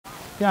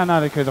Ja, nou,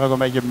 dan kun je er ook een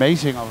beetje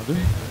meezingen af en toe.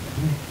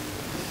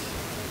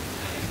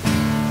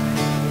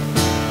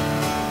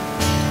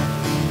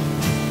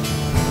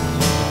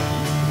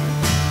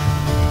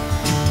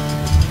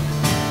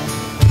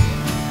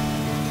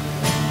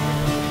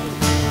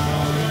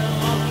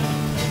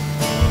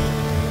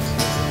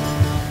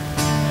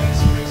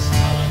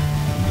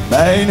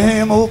 Mijn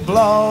hemel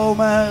blauw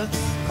met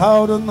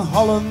gouden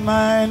hallen,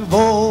 mijn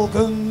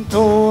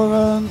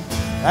wolkentoren,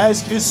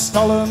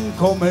 ijskristallen,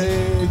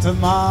 kometen,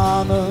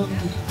 manen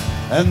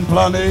en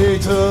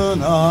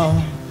planeten. Ah,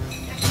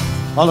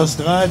 alles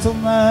draait om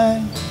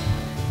mij.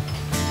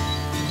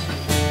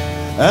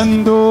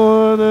 En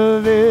door de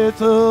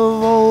witte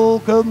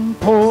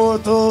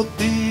wolkenpoort tot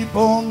diep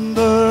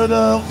onder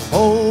de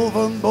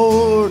golven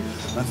boort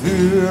mijn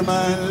vuur,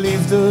 mijn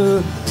liefde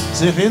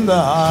zich in de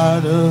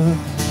aarde.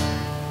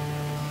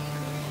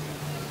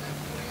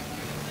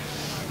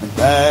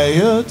 Bij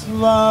het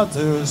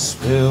water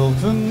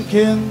speelt een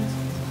kind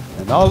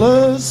en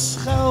alle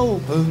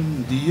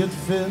schelpen die het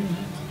vindt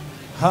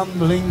gaan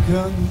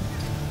blinken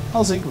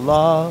als ik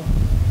lach.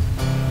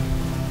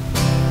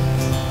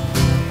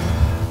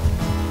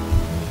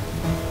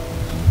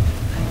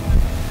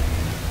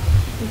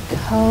 Ik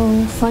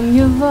hou van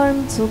je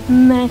warmte op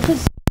mijn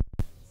gezicht.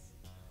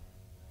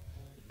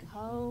 Ik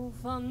hou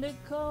van de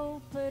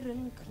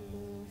koperen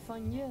kleur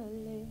van je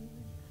licht.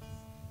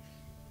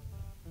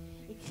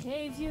 Ik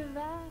geef je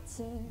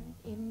water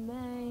in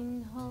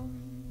mijn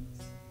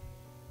hand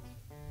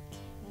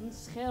en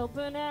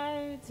schelpen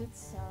uit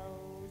het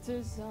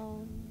zoute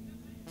zand.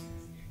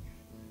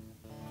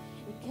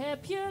 Ik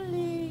heb je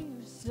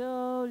lief,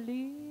 zo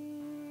lief.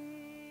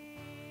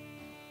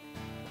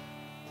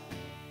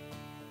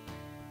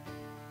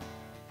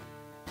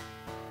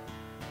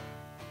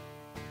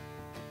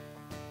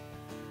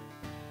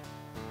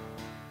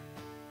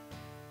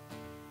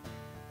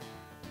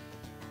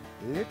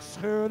 Ik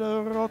scheur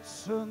de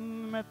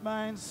rotsen met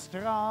mijn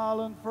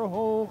stralen,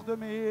 verhoogde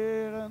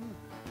meren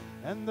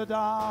en de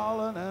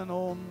dalen en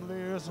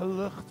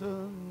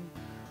onweersluchten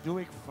doe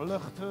ik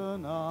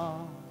vluchten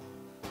aan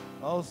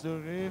als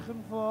de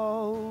regen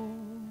valt.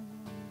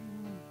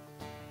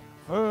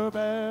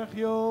 Verberg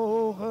je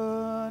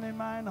ogen in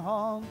mijn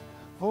hand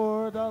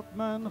voordat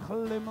mijn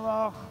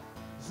glimlach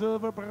ze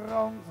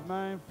verbrandt,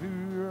 mijn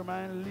vuur,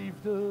 mijn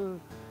liefde,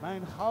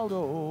 mijn gouden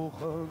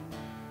ogen.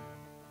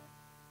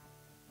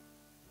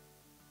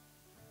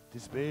 Het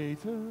is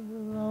beter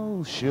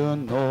als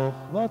je nog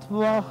wat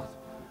wacht,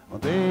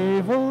 want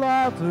even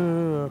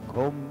later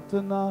komt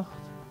de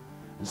nacht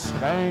en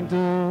schijnt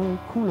de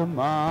koele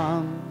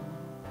maan.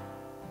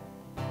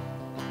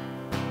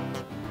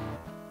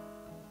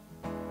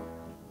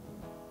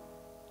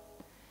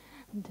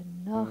 De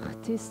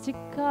nacht is te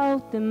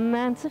koud, de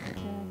maan te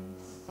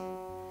grijs.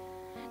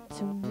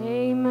 Toen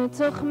neem me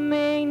toch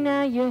mee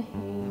naar je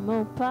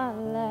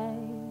hemelpaleis.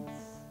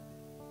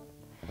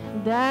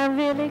 Daar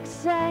wil ik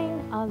zijn,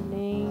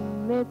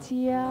 alleen met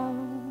jou.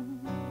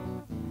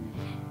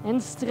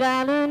 En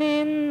stralen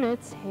in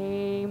het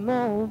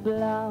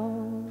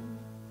hemelblauw.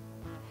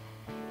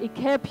 Ik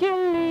heb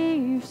je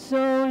lief,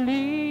 zo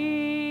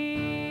lief.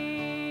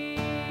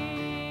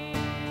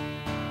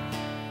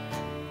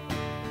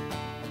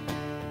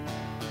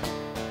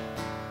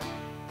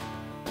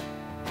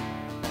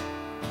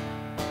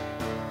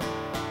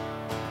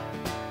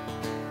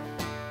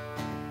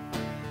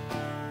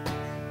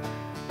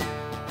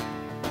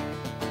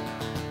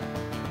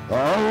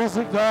 Als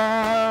ik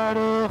daar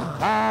de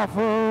ga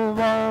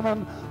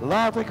verwarmen,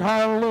 laat ik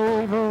haar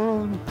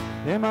leven.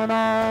 In mijn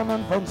armen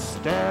van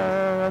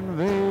sterren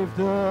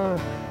weefde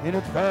in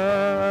het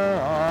verre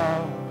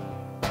af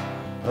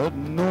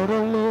het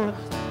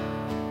noorderlicht.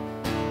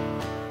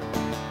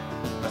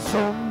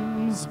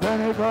 Soms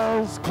ben ik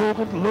als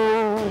kokend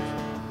lood.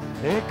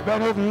 Ik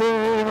ben het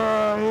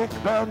leven, ik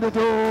ben de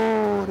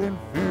dood. In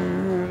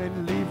vuur,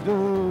 in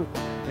liefde,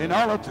 in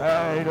alle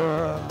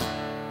tijden.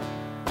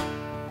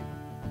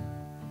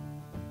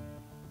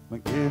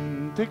 Mijn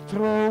kind, ik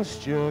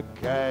troost je,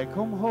 kijk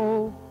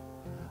omhoog.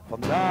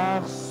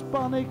 Vandaag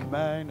span ik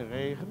mijn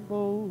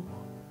regenboog.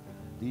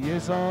 Die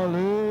is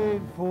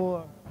alleen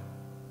voor.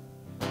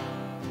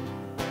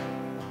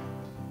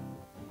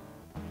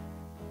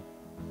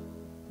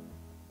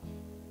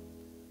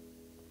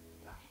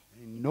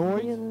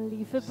 Nooit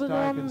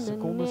sta ik een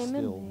seconde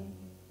stil.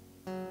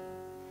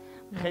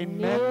 Geen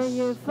mens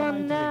Wanneer je kan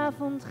mij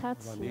vanavond dwingen,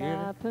 gaat wanneer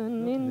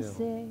slapen ik in dat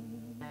wil. zee.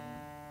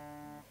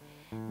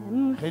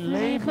 En Geen vliegen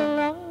leven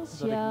langs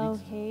dat ik jouw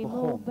niet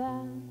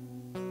hemelbaan.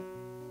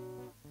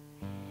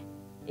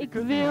 Ik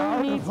kunt niet wil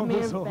houden niet van de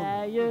meer zon.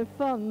 bij je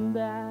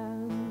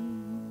vandaan.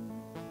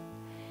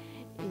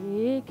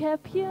 Ik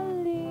heb je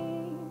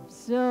lief,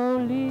 zo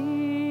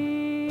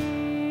lief.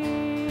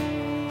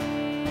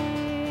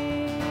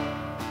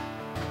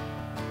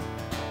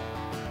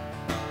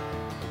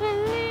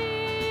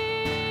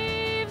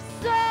 Lief,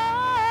 zo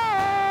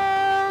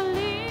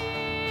lief.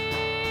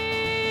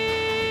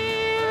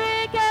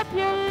 Ik heb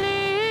je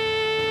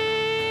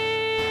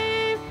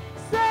lief,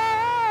 zo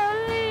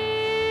lief.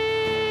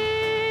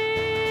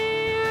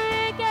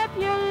 Ik heb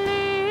je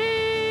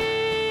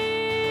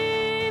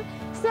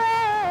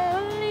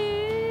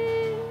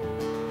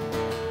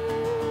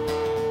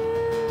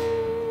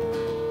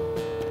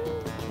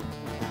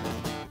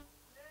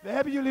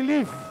hebben jullie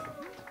lief.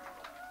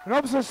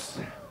 Ramses,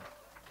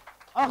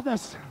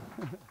 Agnes.